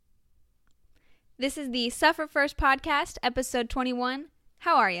This is the Suffer First Podcast, episode 21.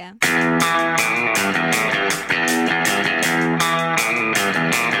 How are ya?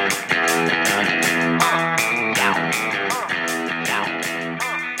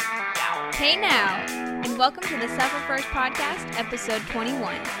 Hey now, and welcome to the Suffer First Podcast, episode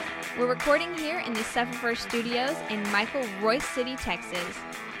 21. We're recording here in the Suffer First Studios in Michael, Royce City, Texas.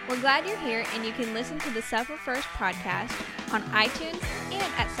 We're glad you're here, and you can listen to the Suffer First Podcast on iTunes and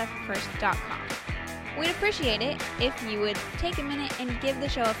at sufferfirst.com. We'd appreciate it if you would take a minute and give the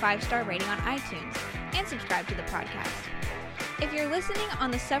show a 5-star rating on iTunes and subscribe to the podcast. If you're listening on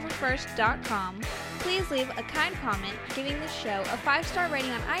the sufferfirst.com, please leave a kind comment. Giving the show a 5-star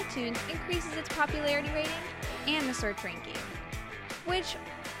rating on iTunes increases its popularity rating and the search ranking, which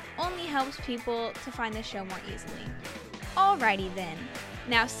only helps people to find the show more easily. Alrighty then,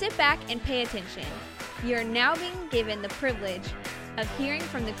 now sit back and pay attention. You're now being given the privilege of hearing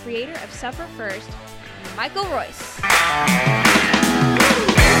from the creator of Suffer First, Michael Royce.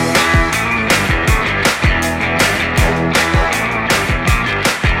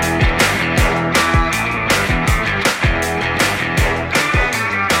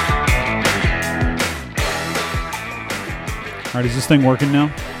 All right, is this thing working now?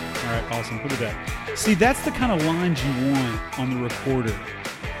 All right, awesome. Look at that. See, that's the kind of lines you want on the recorder.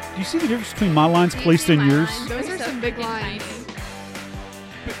 Do you see the difference between my lines, Kalista, and yours? Those are some big lines.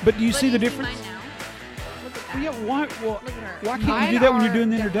 But do you see the difference? Mine now. Look at that. Well, yeah, why Look at her. can't Mine you do that when you're are doing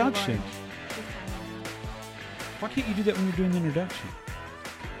the definitely introduction? large. Why can't you do that when you're doing the introduction?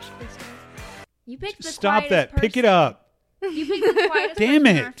 You picked the Stop quietest that. Pick it person. up. You picked the quietest Damn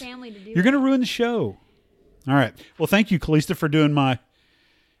person in our it. family to do You're going to it. ruin the show. All right. Well, thank you, Kalista, for doing my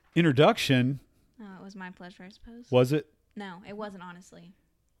introduction. Oh, it was my pleasure, I suppose. Was it? No, it wasn't, honestly.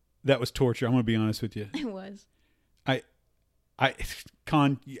 That was torture. I'm going to be honest with you. It was.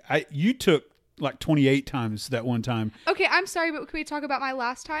 You took like 28 times that one time. Okay, I'm sorry, but can we talk about my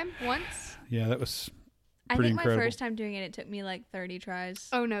last time once? Yeah, that was I pretty think incredible. my first time doing it, it took me like 30 tries.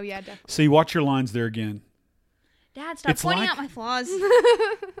 Oh, no, yeah, definitely. See, watch your lines there again. Dad, stop It's pointing like- out my flaws.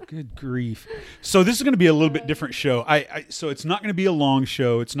 Good grief. So this is going to be a little bit different show. So it's not going to be a long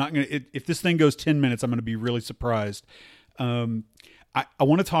show. It's not going to, if this thing goes 10 minutes, I'm going to be really surprised. I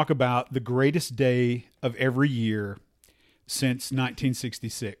want to talk about the greatest day of every year since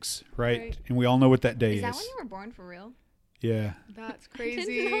 1966, right? And we all know what that day Is is. that when you were born for real? Yeah. That's didn't know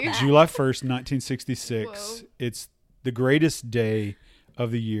crazy. that. July 1st, 1966. Whoa. It's the greatest day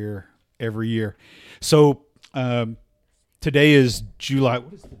of the year every year. So today is July.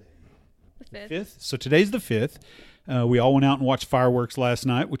 What is today? The 5th. 5th. So today's the 5th. We all went out and watched fireworks last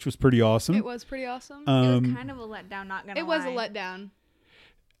night, which was pretty awesome. It was pretty awesome. It was kind of a letdown, not gonna It was a lie. letdown.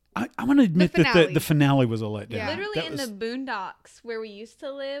 I want to admit that finale. the finale was a letdown. Yeah. Literally That in was- the boondocks where we used to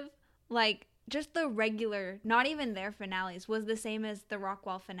live, like just the regular, not even their finales, was the same as the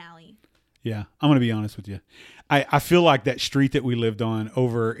Rockwell finale. Yeah, I'm going to be honest with you. I feel like that street that we lived on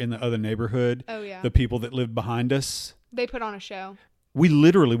over in the other neighborhood, Oh, yeah. the people that lived behind us, They put on a show. we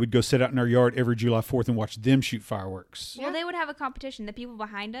literally would go sit out in our yard every July 4th and watch them shoot fireworks. Well, Yeah. they would have a competition. The people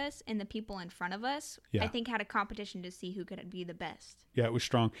behind us and the people in front of us, Yeah. I think, had a competition to see who could be the best. Yeah, it was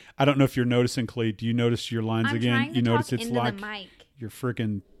strong. I don't know if you're noticing, Clee. Do you notice your lines I'm again? trying to You notice talk it's into like the mic. you're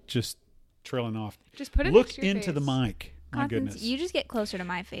freaking just trailing off. Just put it Look next to your into the face. mic. My Constance, goodness. you just get closer to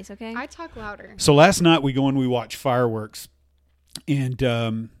my face, okay? I talk louder. So last night we go and we watch fireworks, and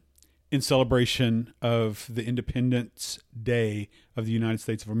in celebration of the Independence Day of the United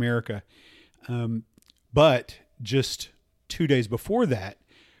States of America. But just 2 days before that,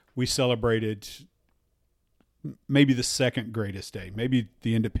 we celebrated maybe the second greatest day. Maybe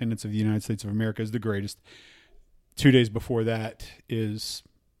the independence of the United States of America is the greatest. 2 days before that is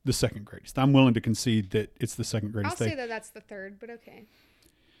the second greatest. I'm willing to concede that it's the second I'll greatest day. say that that's the third, but okay.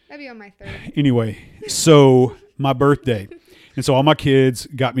 That'd be on my third. Anyway, so my birthday. And so all my kids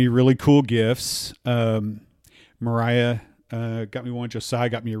got me really cool gifts. Mariah got me one. Josiah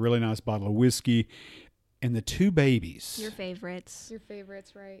got me a really nice bottle of whiskey. And the two babies. Your favorites. Your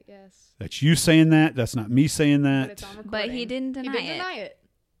favorites, right? Yes. That's you saying that. That's not me saying But it's that. on recording. But he didn't He deny didn't it. deny it.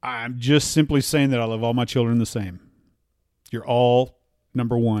 I'm just simply saying that I love all my children the same. You're all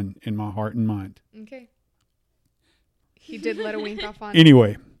number one in my heart and mind. Okay. He did let a wink off on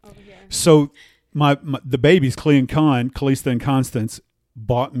Anyway, over here. so the babies, Clee and Kalista and Constance,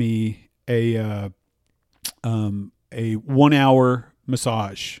 bought me a 1 hour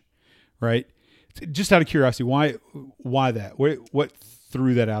massage, right? Just out of curiosity, why that? What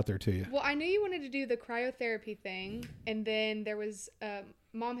threw that out there to you? Well, I knew you wanted to do the cryotherapy thing, and then there was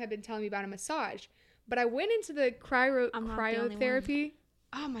Mom had been telling me about a massage, but I went into the I'm not the only cryotherapy.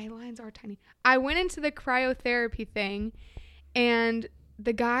 Oh, my lines are tiny. I went into the cryotherapy thing, and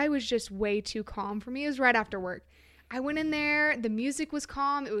the guy was just way too calm for me. It was right after work. I went in there. The music was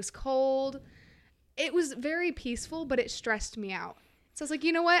calm. It was cold. It was very peaceful, but it stressed me out. So I was like,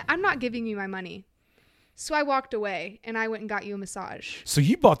 you know what? I'm not giving you my money. So I walked away, and I went and got you a massage. So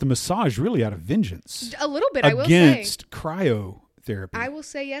you bought the massage really out of vengeance. A little bit, I will say. Against cryotherapy. I will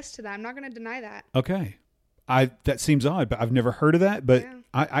say yes to that. I'm not going to deny that. Okay. That seems odd, but I've never heard of that, but Yeah.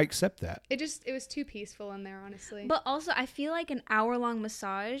 I accept that. It was too peaceful in there, honestly. But also, I feel like an hour-long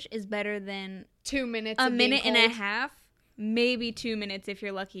massage is better than 2 minutes. a of being minute and a cold. half, maybe 2 minutes if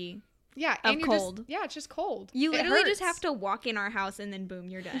you're lucky. Yeah, of and you're cold. It's just cold. You It literally just hurts. have to walk in our house and then boom,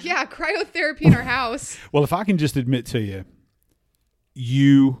 you're done. Yeah, cryotherapy in our house. Well, if I can just admit to you,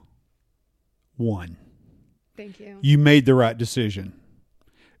 you won. Thank you. You made the right decision.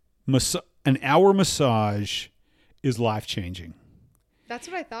 An hour massage is life-changing. That's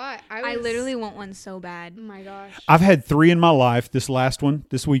what I thought. I literally want one so bad. Oh my gosh. I've had 3 in my life. This last one,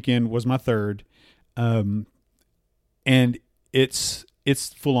 this weekend, was my 3rd. And it's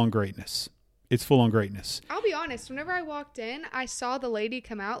full on greatness. It's full on greatness. I'll be honest. Whenever I walked in, I saw the lady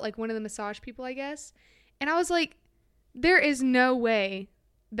come out, like one of the massage people, I guess. And I was like, there is no way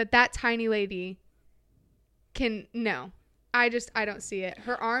that tiny lady can, no. I don't see it.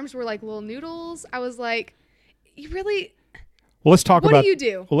 Her arms were like little noodles. I was like, you really, Well, let's talk what about do you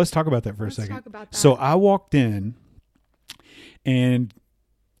do? Well, let's talk about that for Let's a second. talk about that. So I walked in and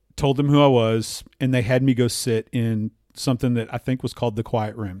told them who I was, and they had me go sit in something that I think was called the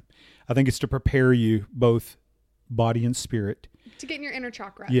quiet room. I think it's to prepare you both body and spirit. To get in your inner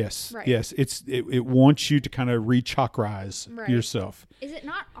chakra. Yes. Right. Yes. It wants you to kind of re-chakrize Right. yourself. Is it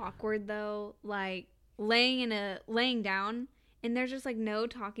not awkward though, like laying down and there's just like no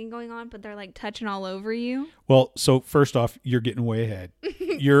talking going on, but they're like touching all over you? Well, so first off, you're getting way ahead.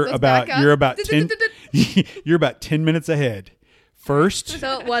 You're Let's about back up. you're about 10 you're about 10 minutes ahead. First,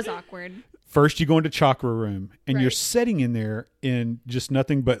 So it was awkward. First, you go into chakra room, and you're Right. sitting in there in just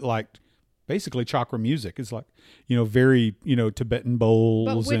nothing but like basically chakra music. It's like very Tibetan bowls.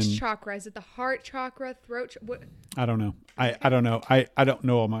 But which and chakra? Is it the heart chakra, throat? What? I don't know. I don't know. I don't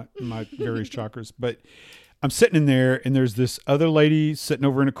know all my various chakras, but I'm sitting in there, and there's this other lady sitting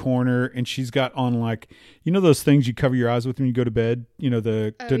over in a corner, and she's got on like those things you cover your eyes with when you go to bed. To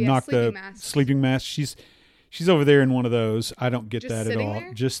Oh, yeah, knock the sleeping masks. sleeping mask. She's over there in one of those. I don't get Just that at sitting all.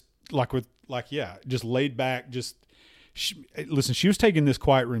 there? Just just laid back. Listen, she was taking this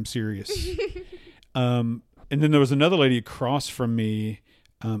quiet room serious. And then there was another lady across from me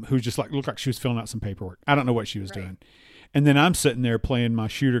who just looked like she was filling out some paperwork. I don't know what she was Right. doing. And then I'm sitting there playing my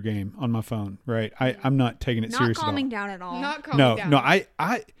shooter game on my phone. Right, I'm not taking it Not serious calming at all. down at all. Not calming No, down. no.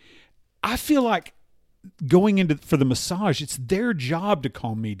 I feel like going into for the massage, it's their job to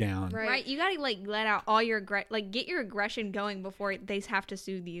calm me down. Right? You gotta like let out all your get your aggression going before they have to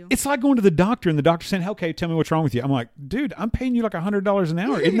soothe you. It's like going to the doctor and the doctor saying, "Okay, tell me what's wrong with you." I'm like, "Dude, I'm paying you like $100 an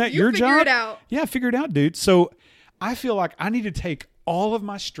hour. Isn't that You your figure job?" it out. Yeah, figure it out, dude. So I feel like I need to take all of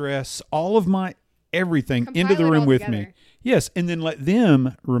my stress, all of my everything into the Compile it room all with me. together. Yes, and then let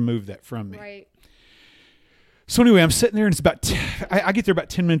them remove that from me. Right. So anyway, I'm sitting there, and it's about I get there about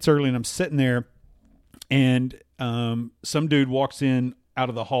 10 minutes early, and I'm sitting there, and some dude walks in out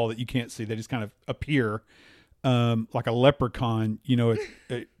of the hall that you can't see. They just kind of appear like a leprechaun,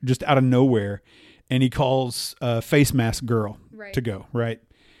 just out of nowhere, and he calls face mask girl Right. to go. Right.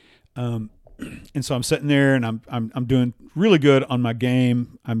 And so I'm sitting there, and I'm doing really good on my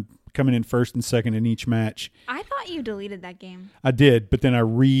game. I'm coming in first and second in each match. I thought you deleted that game. I did, but then I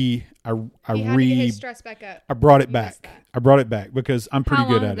He had to get his stress back up. I brought it You missed back. that. I brought it back because I'm pretty How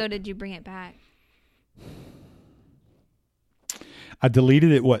good long at ago it. did you bring it back? I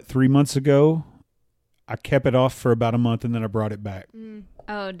deleted it 3 months ago. I kept it off for about a month, and then I brought it back.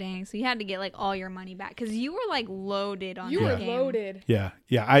 Oh dang! So you had to get like all your money back because you were like loaded on You that were game. loaded. Yeah.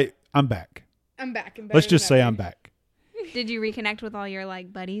 I'm back. I'm back. And Let's better just than say ever. I'm back. Did you reconnect with all your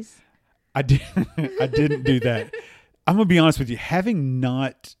like buddies? I did. I didn't do that. I'm gonna be honest with you. Having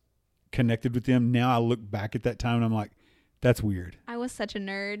not connected with them, now I look back at that time and I'm like, that's weird. I was such a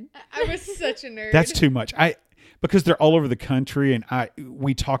nerd. I was such a nerd. That's too much. Because they're all over the country, and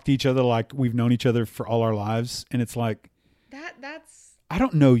we talk to each other like we've known each other for all our lives, and it's like, That's. I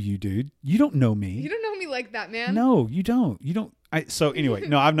don't know you, dude. You don't know me. You don't know me like that, man. No, you don't. You don't. So anyway,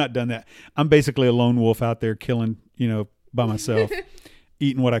 no, I've not done that. I'm basically a lone wolf out there killing, by myself,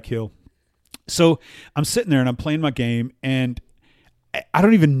 eating what I kill. So I'm sitting there and I'm playing my game, and I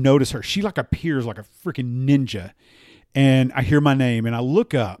don't even notice her. She like appears like a freaking ninja, and I hear my name and I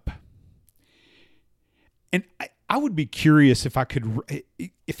look up, and I would be curious if I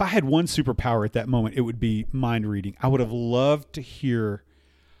had one superpower at that moment, it would be mind reading. I would have loved to hear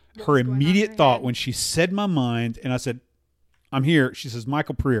her was going on in immediate her thought head? when she said my mind, and I said, I'm here. She says,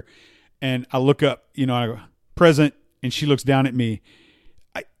 Michael Preer. And I look up, and I go, present, and she looks down at me.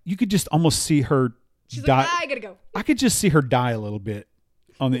 You could just almost see her She's die. like, I gotta go. I could just see her die a little bit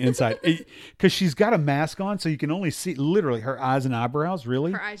on the inside because she's got a mask on, so you can only see literally her eyes and eyebrows.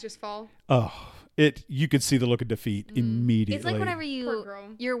 Really, Her eyes just fall. oh, you could see the look of defeat immediately. It's like whenever Poor girl.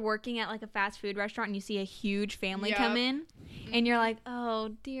 you're working at like a fast food restaurant and you see a huge family Yep. come in, and you're like, oh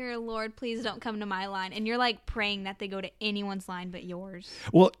dear Lord, please don't come to my line, and you're like praying that they go to anyone's line but yours.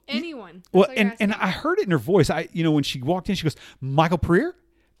 well, Anyone. well, That's all you're and asking. I heard it in her voice. When she walked in, she goes, Michael Preer,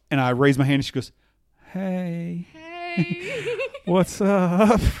 and I raised my hand, and she goes, hey. Hey. What's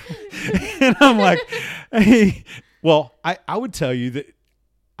up? And I'm like, hey. Well, I would tell you that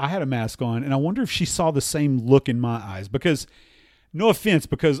I had a mask on, and I wonder if she saw the same look in my eyes. Because, no offense,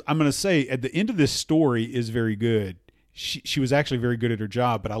 because I'm going to say at the end of this story is very good. She was actually very good at her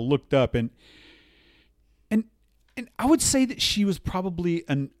job, but I looked up and I would say that she was probably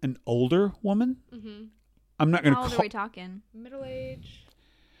an older woman. Mm-hmm. I'm not going to How old call. are we talking? Middle age.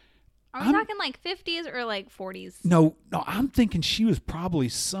 Are we talking like 50s or like 40s? No, I'm thinking she was probably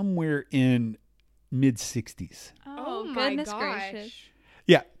somewhere in mid 60s. Oh, my goodness gosh. gracious.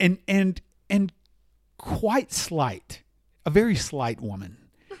 Yeah, and quite slight, a very slight woman.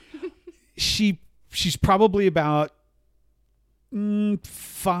 She's probably about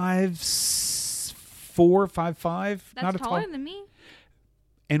 5'4", 5'5", That's not a taller tall, than me.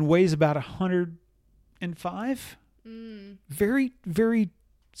 and weighs about 105. Very, very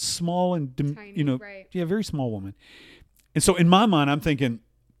small and Tiny, right. yeah, very small woman. And so in my mind, I'm thinking,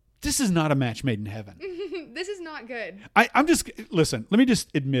 this is not a match made in heaven. This is not good. I'm just listen. Let me just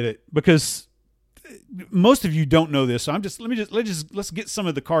admit it because most of you don't know this. So let's get some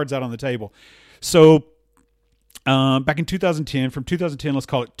of the cards out on the table. So back in 2010, from 2010, let's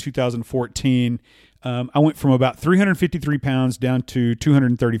call it 2014, I went from about 353 pounds down to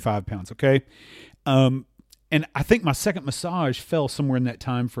 235 pounds. Okay. And I think my second massage fell somewhere in that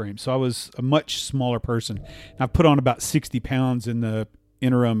time frame. So I was a much smaller person. And I've put on about 60 pounds in the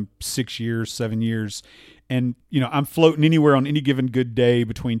interim 7 years. And, I'm floating anywhere on any given good day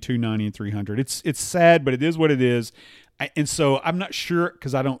between 290 and 300. It's sad, but it is what it is. And so I'm not sure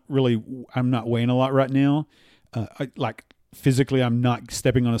because I'm not weighing a lot right now. Physically, I'm not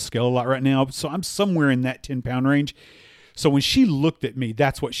stepping on a scale a lot right now. So I'm somewhere in that 10-pound range. So when she looked at me,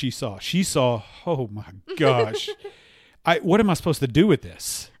 that's what she saw. She saw, oh my gosh, what am I supposed to do with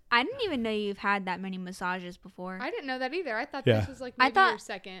this? I didn't even know you've had that many massages before. I didn't know that either. I thought Yeah. this was like I maybe thought- your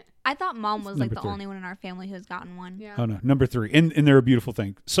second. I thought Mom was like number the 3. only one in our family who's gotten one. Yeah. Oh no, number 3, and they're a beautiful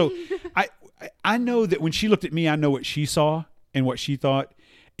thing. So I know that when she looked at me, I know what she saw and what she thought.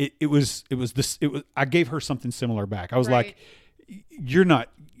 It was I gave her something similar back. I was Right. like, you're not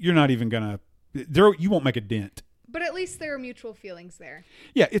even gonna you won't make a dent. But at least there are mutual feelings there.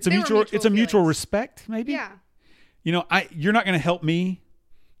 Yeah, it's a There were mutual mutual it's a mutual feelings. respect maybe. Yeah. You're not gonna help me,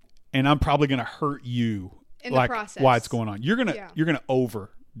 and I'm probably gonna hurt you In the like process. why it's going on. You're gonna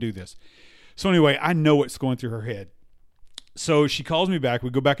overdo this. So anyway, I know what's going through her head. So she calls me back. We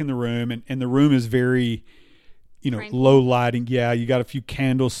go back in the room, and the room is very, Tranquil. low lighting. Yeah, you got a few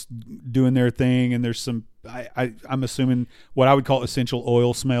candles doing their thing, and there's some. I'm assuming what I would call essential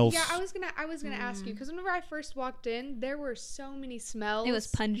oil smells. Yeah, I was gonna ask you because whenever I first walked in, there were so many smells. It was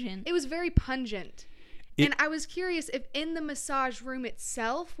pungent. It was very pungent. And I was curious if in the massage room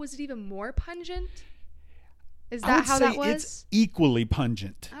itself, was it even more pungent? Is I that would how say that was? it's equally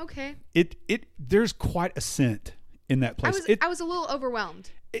pungent. Okay. There's quite a scent in that place. I was a little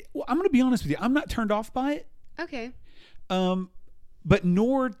overwhelmed. Well, I'm going to be honest with you. I'm not turned off by it. Okay. But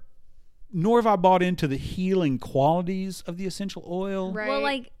nor have I bought into the healing qualities of the essential oil. Right. Well,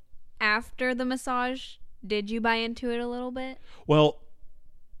 like after the massage, did you buy into it a little bit? Well,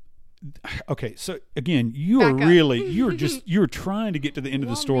 okay. So again, Back up. you're trying to get to the end of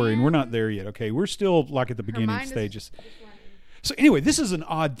the story, and we're not there yet. Okay, we're still like at the beginning mind is stages. So anyway, this is an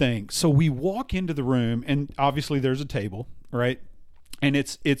odd thing. So we walk into the room, and obviously there's a table, right? And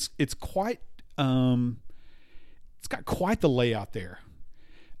it's quite it's got quite the layout there.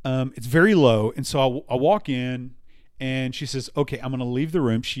 It's very low, and so I walk in, and she says, "Okay, I'm going to leave the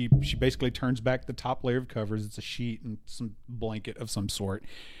room." She basically turns back the top layer of covers. It's a sheet and some blanket of some sort,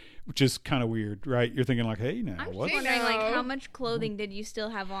 which is kind of weird, right? You're thinking like, "Hey, now I'm what?" saying- Wondering like No. how much clothing did you still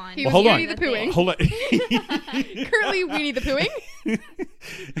have on? He Well, was hold on. Winnie the Poohing. Hold on. Currently Winnie the Poohing.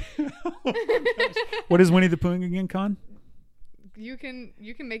 What is Winnie the Pooh again, Con? You can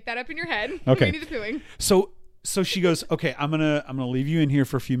make that up in your head. Okay. Winnie the Poohing. So so she goes, okay, I'm gonna leave you in here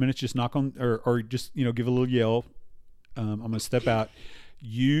for a few minutes. Just knock on, or just give a little yell. I'm gonna step out.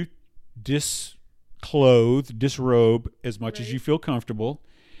 You disrobe as much as you feel comfortable,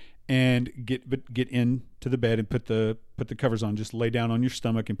 and get into the bed and put the covers on. Just lay down on your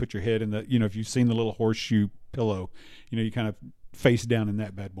stomach and put your head in the, if you've seen the little horseshoe pillow, you kind of face down in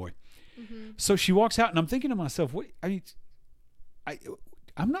that bad boy. Mm-hmm. So she walks out, and I'm thinking to myself, what?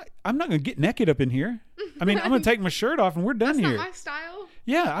 I'm not going to get naked up in here. I mean, I'm going to take my shirt off and we're done here. That's not my style.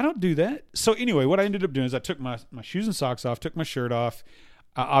 Yeah, I don't do that. So anyway, what I ended up doing is I took my shoes and socks off, took my shirt off.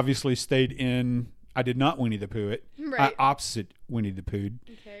 I obviously stayed in. I did not Winnie the Pooh it. Right. I opposite Winnie the Pooh.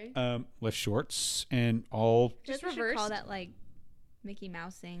 Okay. Left shorts and all. Just Reverse. reverse. Call that like Mickey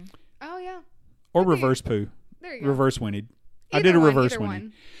Mousing. Oh yeah. Or Okay. reverse Pooh. There you go. Reverse Winnie. I Either did a one, reverse either Winnie.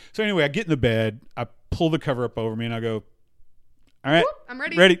 one. So anyway, I get in the bed. I pull the cover up over me and I go, all right. Whoop, I'm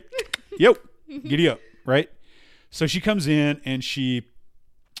ready. Ready? Yep. Giddy up. Right. So she comes in and she,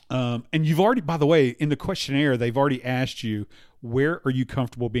 and you've already, by the way, in the questionnaire, they've already asked you, where are you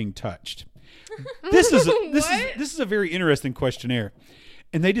comfortable being touched? This is a very interesting questionnaire.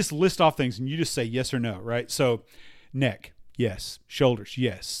 And they just list off things and you just say yes or no, right? So neck, yes. Shoulders,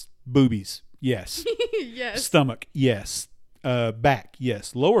 yes. Boobies, yes. Yes. Stomach, yes. Back,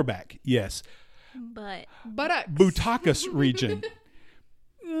 yes. Lower back, yes. But Buttocks. Butacus region.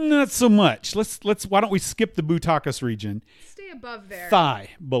 Not so much. Let's why don't we skip the Butacus region? Stay above there. Thigh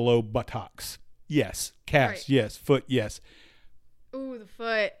below buttocks. Yes. Calves. Right. Yes. Foot. Yes. Ooh, the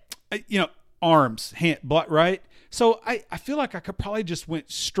foot. Arms, hand, right? So I feel like I could probably just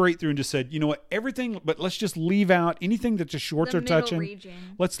went straight through and just said, you know what, everything, but let's just leave out anything that the shorts the are middle touching.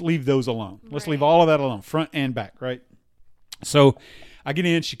 region. Let's leave those alone. Let's leave Right. all of that alone, front and back, right? So I get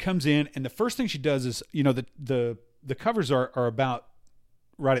in, she comes in, and the first thing she does is, the covers are about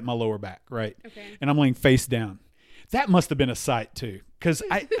right at my lower back, right? Okay. And I'm laying face down. That must have been a sight too, because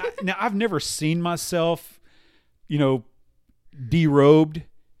now I've never seen myself, derobed,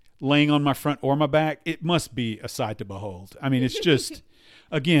 laying on my front or my back. It must be a sight to behold. I mean, it's just,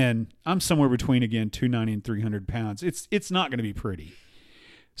 again, I'm somewhere between 290 and 300 pounds. It's not going to be pretty.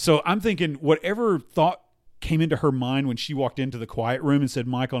 So I'm thinking whatever thought came into her mind when she walked into the quiet room and said,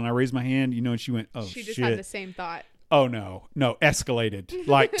 Michael, and I raised my hand, and she went, oh, She just shit. had the same thought. Oh, no, escalated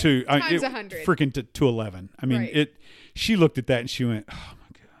like to Times 100. freaking to 11. I mean, Right. she looked at that and she went, oh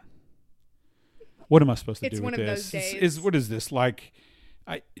my God, what am I supposed to It's do one with of this? those days. What is this? Like,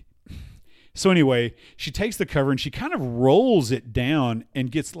 so anyway, she takes the cover and she kind of rolls it down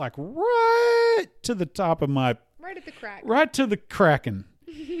and gets like right to the top of my, Right at the crack. right to the cracking.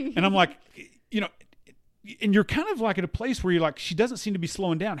 And I'm like, and you're kind of like at a place where you're like, she doesn't seem to be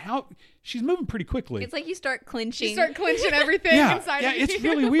slowing down. She's moving pretty quickly. It's like you start clinching. You start clenching everything inside of you. it's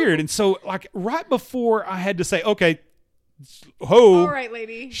really weird. And so like right before I had to say, okay, ho, All right,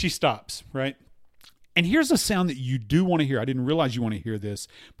 lady. she stops, right? And here's a sound that you do want to hear. I didn't realize you want to hear this,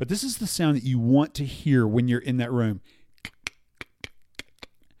 but this is the sound that you want to hear when you're in that room.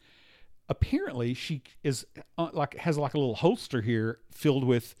 Apparently, she is has like a little holster here filled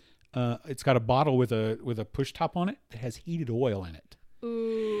with. It's got a bottle with a push top on it that has heated oil in it.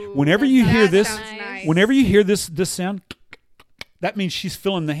 Ooh. Whenever you hear that this, sounds nice. whenever you hear this sound, that means she's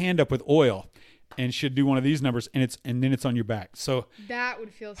filling the hand up with oil, and she'll do one of these numbers, and then it's on your back. So That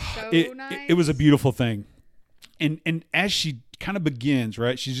would feel so nice. it was a beautiful thing. And as she kind of begins,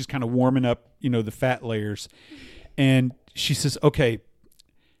 right, she's just kind of warming up, the fat layers. And she says, okay,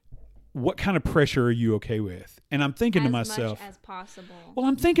 what kind of pressure are you okay with? And I'm thinking to myself, as much as possible. well,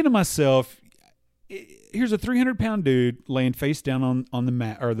 I'm thinking to myself, here's a 300-pound dude laying face down on the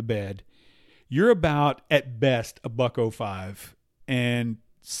mat or the bed. You're about, at best, a $105 and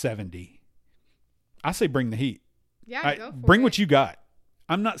 70. I say bring the heat. Yeah, go for bring it. what you got.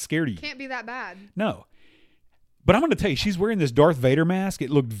 I'm not scared of you. Can't be that bad. No. But I'm going to tell you, she's wearing this Darth Vader mask. It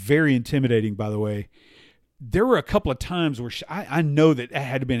looked very intimidating, by the way. There were a couple of times where I know that it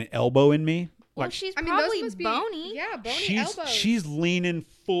had to be an elbow in me. Well, Like she's Those probably must be bony. Yeah, bony elbows. she's leaning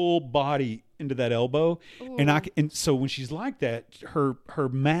full body into that elbow, and so when she's like that, her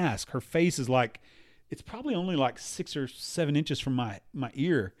mask, her face is like, it's probably only like 6 or 7 inches from my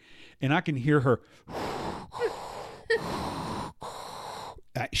ear, and I can hear her.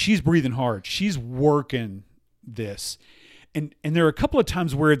 She's breathing hard. She's working this. And there are a couple of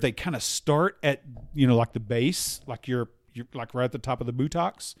times where they kind of start at, like the base, like you're like right at the top of the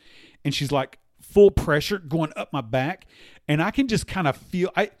buttocks, and she's like full pressure going up my back, and I can just kind of feel.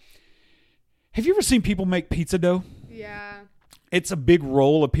 Have you ever seen people make pizza dough? Yeah. it's a big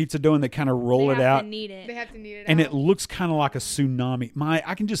roll of pizza dough and they kind of roll They it have out. to knead it. They have to knead it And out. it looks kind of like a tsunami.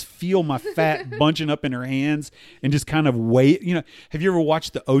 I can just feel my fat bunching up in her hands and just kind of wait. You know, have you ever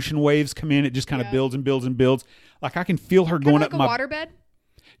watched the ocean waves come in? It just kind of Yeah. builds and builds and builds. Like I can feel her Kinda going like up a my waterbed.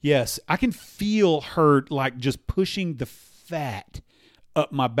 Yes, I can feel her like just pushing the fat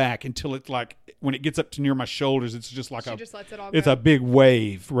up my back until it's like when it gets up to near my shoulders, it's just like She just lets it all it's go. a big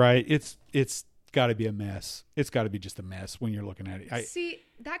wave, right? It's got to be a mess. It's got to be just a mess when you're looking at it. See,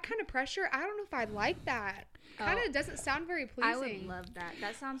 that kind of pressure, I don't know if I'd like that. Kind of doesn't sound very pleasing. I would love that.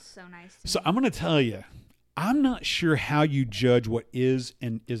 That sounds so nice to So me. I'm going to tell you, I'm not sure how you judge what is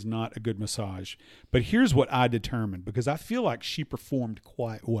and is not a good massage, but here's what I determined because I feel like she performed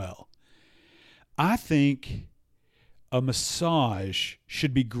quite well. I think a massage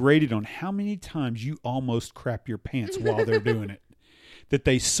should be graded on how many times you almost crap your pants while they're doing it. That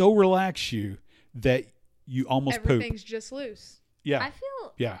they so relax you that you almost Everything's poop. just loose. Yeah. I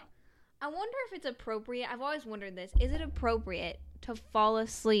feel. Yeah. I wonder if it's appropriate. I've always wondered this. Is it appropriate to fall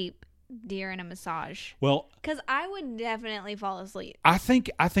asleep during a massage? Well, Because I would definitely fall asleep. I think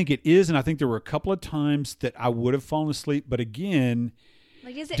it is, and I think there were a couple of times that I would have fallen asleep, but again,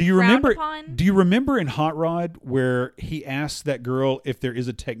 Like, is it do you frowned remember? upon? Do you remember in Hot Rod where he asked that girl if there is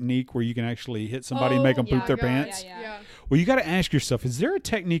a technique where you can actually hit somebody and make them poop their pants? Yeah. Well, you got to ask yourself: is there a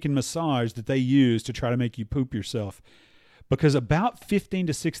technique in massage that they use to try to make you poop yourself? Because about 15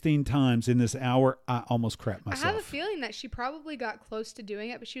 to 16 times in this hour, I almost crap myself. I have a feeling that she probably got close to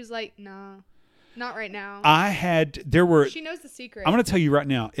doing it, but she was like, "No, not right now." There were. She knows the secret. I'm going to tell you right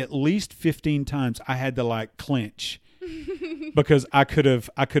now, at least 15 times I had to like clench because I could have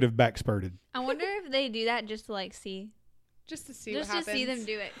back spurted. I wonder if they do that just to like see, just to see just what to happens. see them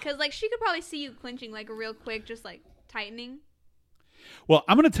do it. Because like she could probably see you clenching like real quick, just like tightening. Well,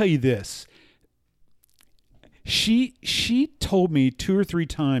 I'm going to tell you this. She told me 2 or 3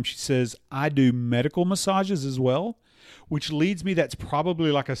 times, she says, I do medical massages as well, which leads me that's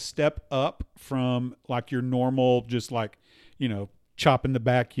probably like a step up from like your normal, just like, chopping the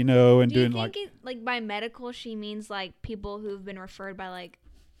back, and Do you doing think like by medical she means like people who've been referred by like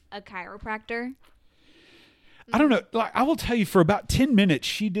a chiropractor? I don't know. Like I will tell you, for about 10 minutes,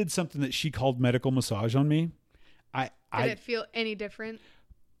 she did something that she called medical massage on me. Did it feel any different?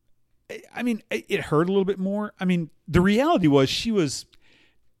 I mean, it hurt a little bit more. I mean, the reality was she was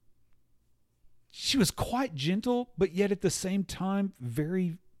quite gentle, but yet at the same time,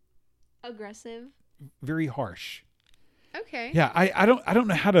 very, Aggressive. very harsh. Okay. Yeah, I don't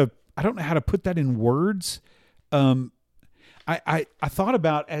know how to put that in words. I thought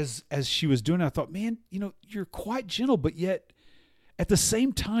about as she was doing it, I thought, man, you're quite gentle, but yet at the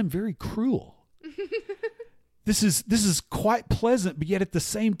same time very cruel. This is quite pleasant, but yet at the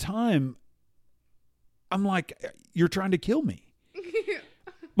same time, I'm like, you're trying to kill me.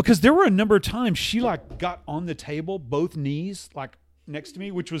 Because there were a number of times she like got on the table, both knees like next to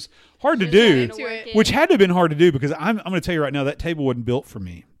me, which was hard to Just do. trying to work it. Which had to have been hard to do because I'm going to tell you right now that table wasn't built for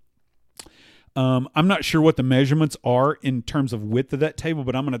me. I'm not sure what the measurements are in terms of width of that table,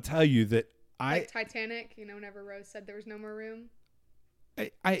 but I'm going to tell you that Like Titanic, whenever Rose said there was no more room.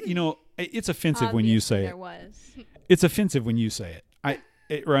 It's offensive when you say there it. was. It's offensive when you say it.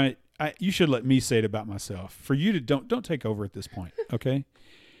 Right? You should let me say it about myself. For you to don't take over at this point, okay?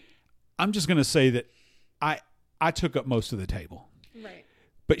 I'm just going to say that I took up most of the table. Right.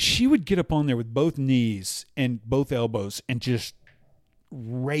 But she would get up on there with both knees and both elbows and just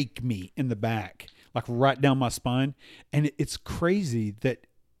rake me in the back, like right down my spine. And it's crazy that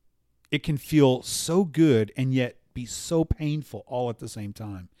it can feel so good and yet be so painful all at the same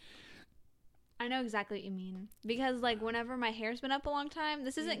time. I know exactly what you mean. Because like whenever my hair's been up a long time,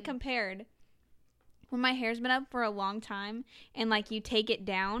 this isn't compared. When my hair's been up for a long time and like you take it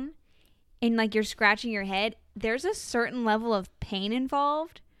down and like you're scratching your head, there's a certain level of pain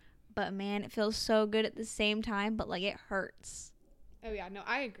involved. But man, it feels so good at the same time, but like it hurts. Oh yeah, no,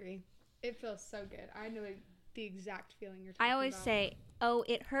 I agree. It feels so good. I know the exact feeling you're talking about. I always say, oh,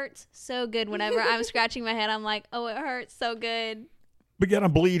 it hurts so good. Whenever I'm scratching my head, I'm like, oh, it hurts so good. But yet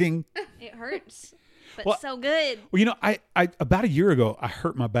I'm bleeding. It hurts, but Well, so good. Well, I about a year ago, I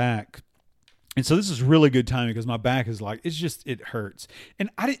hurt my back. And so this is really good timing because my back is like, it hurts. And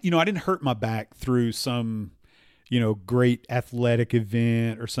I didn't hurt my back through some, great athletic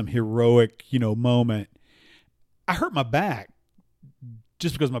event or some heroic, moment. I hurt my back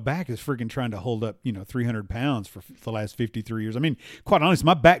just because my back is freaking trying to hold up, 300 pounds for the last 53 years. I mean, quite honestly,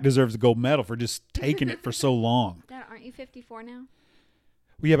 my back deserves a gold medal for just taking it for so long. Dad, aren't you 54 now?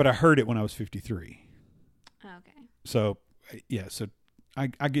 Well, yeah, but I heard it when I was 53. Oh, okay. So, yeah, I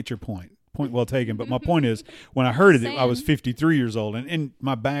get your point. Point well taken. But my point is, when I heard it, I was Same. 53 years old, and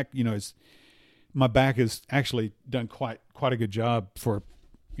my back, my back has actually done quite a good job for,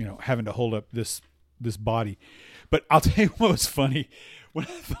 having to hold up this body. But I'll tell you what was funny when I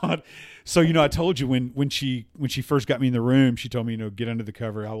thought. So I told you when she first got me in the room, she told me, get under the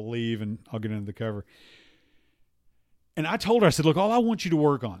cover. I'll leave and I'll get under the cover. And I told her, I said, look, all I want you to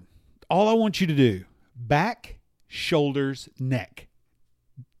work on, all I want you to do, back, shoulders, neck,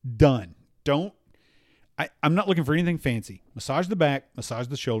 done. I'm not looking for anything fancy. Massage the back, massage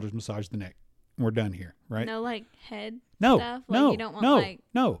the shoulders, massage the neck. We're done here, right? No, like head No, stuff? no, Like, you don't want,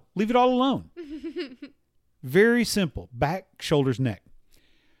 no. Leave it all alone. Very simple. Back, shoulders, neck.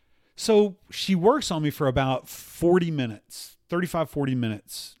 So she works on me for about 40 minutes, 35, 40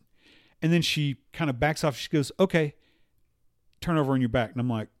 minutes. And then she kind of backs off. She goes, okay, turn over on your back. And I'm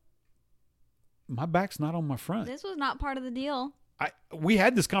like, my back's not on my front. This was not part of the deal. We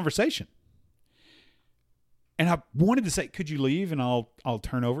had this conversation. And I wanted to say, could you leave and I'll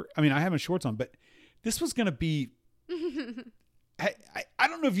turn over? I mean, I have my shorts on, but this was going to be, I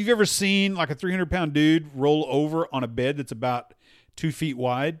don't know if you've ever seen like a 300-pound dude roll over on a bed that's about 2 feet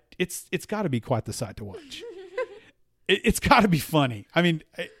wide. It's got to be quite the sight to watch. It's got to be funny. I mean,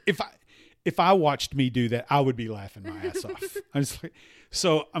 if I watched me do that, I would be laughing my ass off.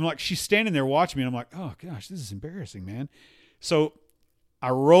 So I'm like, she's standing there watching me, and I'm like, oh gosh, this is embarrassing, man. So I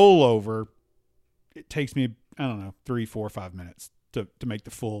roll over. It takes me, I don't know, 3, 4, 5 minutes to make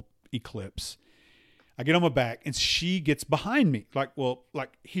the full eclipse. I get on my back, and she gets behind me, like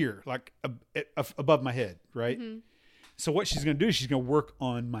here, like above my head, right? Mm-hmm. So what she's going to do is she's going to work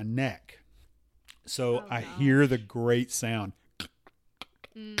on my neck. So I hear the great sound.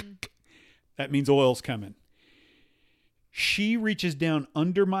 That means oil's coming. She reaches down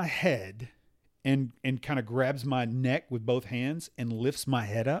under my head and kind of grabs my neck with both hands and lifts my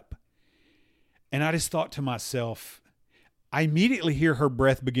head up. And I just thought to myself, I immediately hear her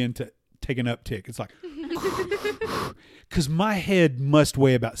breath begin to take an uptick. It's like, because my head must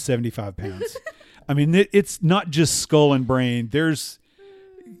weigh about 75 pounds. I mean, it's not just skull and brain. This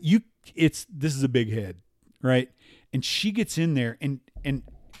is a big head, right? And she gets in there and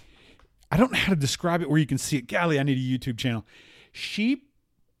I don't know how to describe it where you can see it. Golly, I need a YouTube channel. She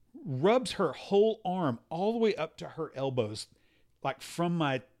rubs her whole arm all the way up to her elbows, like from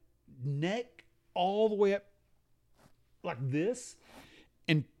my neck all the way up like this,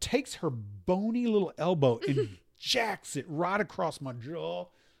 and takes her bony little elbow and jacks it right across my jaw,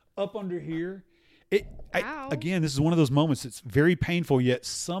 up under here. Again, this is one of those moments that's very painful yet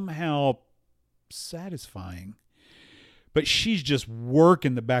somehow satisfying. But she's just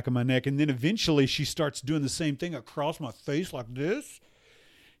working the back of my neck, and then eventually she starts doing the same thing across my face like this.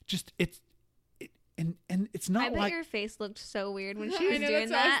 And it's not I bet like your face looked so weird when she was doing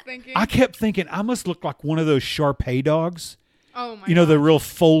that's that. what I was thinking. I kept thinking I must look like one of those Shar-Pei dogs. Oh my! The real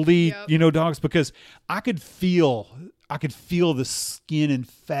foldy, Yep. dogs, because I could feel the skin and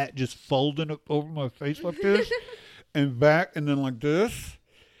fat just folding up over my face like this and back and then like this.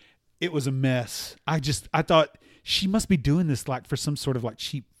 It was a mess. I thought she must be doing this like for some sort of like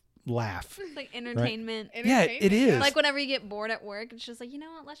cheap laugh. It's like entertainment. Right? Yeah, it is. Like whenever you get bored at work, it's just like, you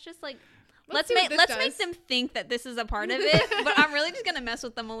know what? Let's just like let's see what this make does. them think that this is a part of it. But I'm really just gonna mess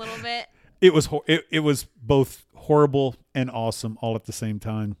with them a little bit. It was it was both horrible and awesome all at the same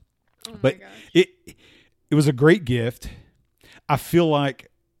time. Oh my But gosh. it was a great gift. I feel like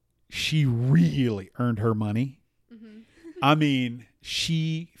she really earned her money. Mm-hmm. I mean,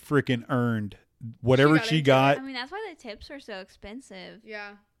 she freaking earned whatever got she into got. I mean, that's why the tips are so expensive.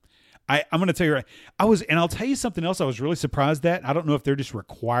 Yeah. I'm going to tell you, and I'll tell you something else I was really surprised at. I don't know if they're just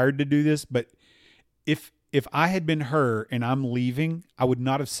required to do this, but if I had been her and I'm leaving, I would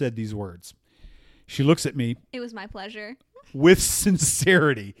not have said these words. She looks at me It was my pleasure. with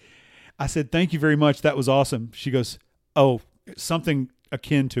sincerity. I said, "Thank you very much. That was awesome." She goes, "Oh, something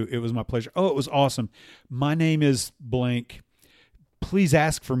akin to, it was my pleasure. Oh, it was awesome. My name is blank. Please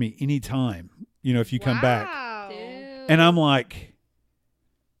ask for me anytime, if you come back." Wow. Dude. And I'm like,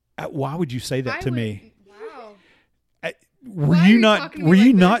 why would you say that to me? Wow. Were Why are you you not talking to me were you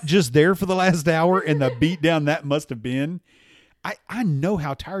like not this? just there for the last hour and the beat down that must have been? I know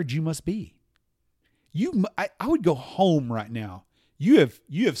how tired you must be. I would go home right now. You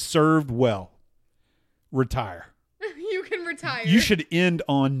have served well. Retire. You can retire. You should end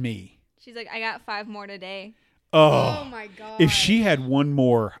on me. She's like, I got 5 more today. Oh my god. If she had one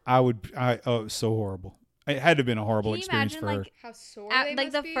more, it was so horrible. It had to have been a horrible Can you experience imagine, for her. like, How sore At, they like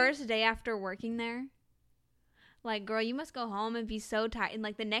must the be? first day after working there, like, girl, you must go home and be so tired. And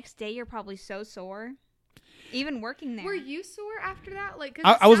like the next day, you're probably so sore. Even working there. Were you sore after that? Like,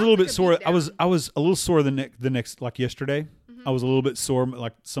 'cause I was a it little sounds bit like a sore. beatdown. I was a little sore the next like yesterday. Mm-hmm. I was a little bit sore,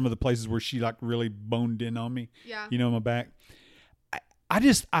 like some of the places where she like really boned in on me. Yeah. You know, my back.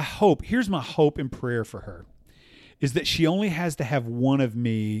 I hope. Here's my hope and prayer for her, is that she only has to have one of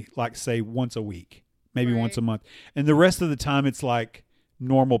me, like say once a week, maybe once a month, and the rest of the time it's like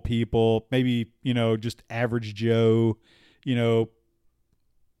normal people, maybe just average Joe, a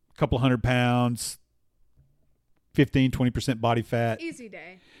couple 100 pounds. 15-20% body fat. Easy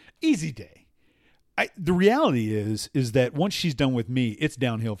day. Easy day. The reality is that once she's done with me, it's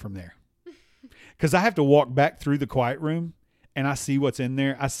downhill from there. Because I have to walk back through the quiet room and I see what's in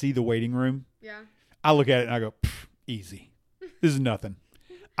there. I see the waiting room. Yeah. I look at it and I go, easy. This is nothing.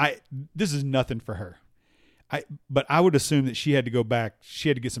 This is nothing for her. But I would assume that she had to go back. She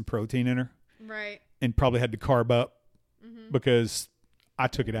had to get some protein in her. Right. And probably had to carb up because I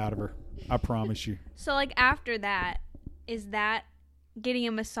took it out of her. I promise you. So, like, after that, is that getting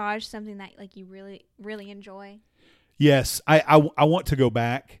a massage something that, like, you really, really enjoy? Yes. I want to go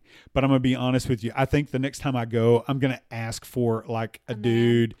back, but I'm going to be honest with you. I think the next time I go, I'm going to ask for, like, a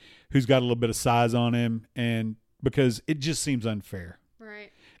dude who's got a little bit of size on him, and because it just seems unfair.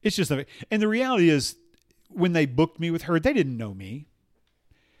 Right. It's just unfair. And the reality is, when they booked me with her, they didn't know me.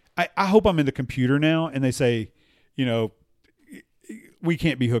 I hope I'm in the computer now, and they say, we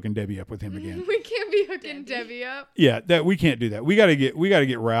can't be hooking Debbie up with him again. We can't be hooking Debbie up. Yeah, that we can't do that. We got to get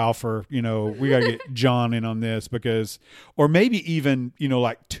Ralph, or we got to get John in on this, because, or maybe even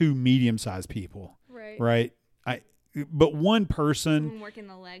like two medium-sized people. Right. But one person, Someone working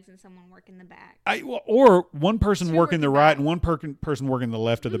the legs and someone working the back. or one person Two working the working right back. and one person working the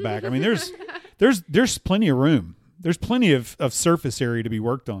left of the back. I mean, there's plenty of room. There's plenty of surface area to be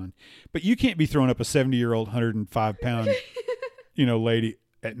worked on, but you can't be throwing up a 70-year-old, 105-pound, lady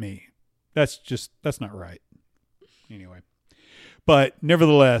at me. That's not right. Anyway, but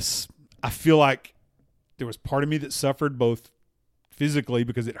nevertheless, I feel like there was part of me that suffered both physically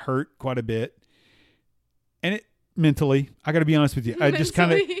because it hurt quite a bit, and it mentally. I got to be honest with you. I just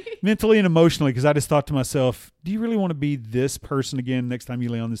kind of mentally and emotionally, because I just thought to myself, do you really want to be this person again next time you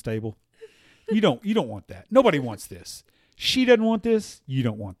lay on this table? You don't want that. Nobody wants this. She doesn't want this. You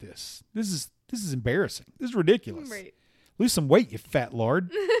don't want this. This is embarrassing. This is ridiculous. Right. Lose some weight, you fat lard.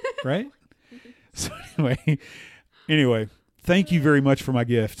 Right? So anyway, thank you very much for my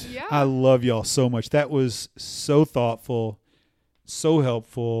gift. Yeah. I love y'all so much. That was so thoughtful, so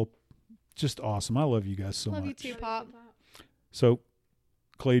helpful, just awesome. I love you guys so Love much. you too, Pop. So,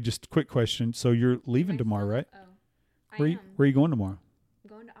 Clay, just a quick question. So you're leaving tomorrow, right? Oh, Where are you going tomorrow? I'm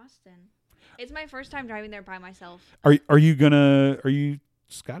going to Austin. It's my first time driving there by myself. Are you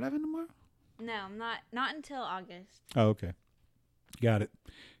skydiving tomorrow? No, I'm not. Not until August. Oh, okay. Got it.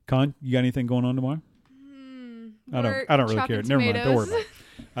 Con, you got anything going on tomorrow? I don't really care. Never mind. Don't worry about it.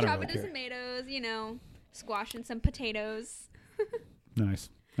 I don't Chopping really care. tomatoes, squashing some potatoes. Nice.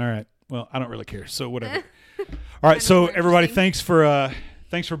 All right. Well, I don't really care. So whatever. All right. So more everybody, interesting.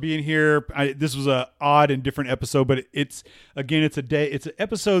 thanks for being here. This was a odd and different episode, but it's an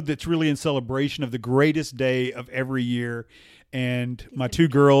episode that's really in celebration of the greatest day of every year. And my two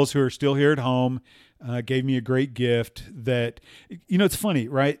girls who are still here at home gave me a great gift that, it's funny,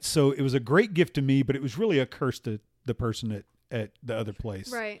 right? So it was a great gift to me, but it was really a curse to the person at the other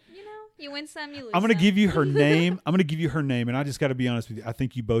place. Right. You win some, you lose I'm going to some. give you her name. And I just got to be honest with you. I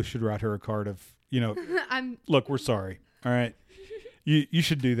think you both should write her a card of, look, we're sorry. All right. You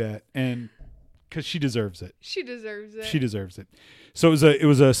should do that. And because she deserves it. She deserves it. She deserves it. So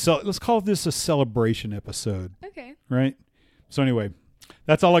let's call this a celebration episode. Okay. Right. So anyway,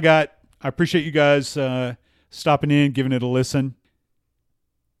 that's all I got. I appreciate you guys stopping in, giving it a listen.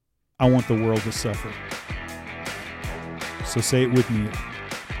 I want the world to suffer. So say it with me.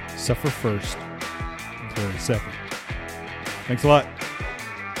 Suffer first, glory second. Thanks a lot.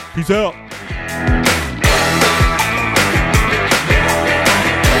 Peace out.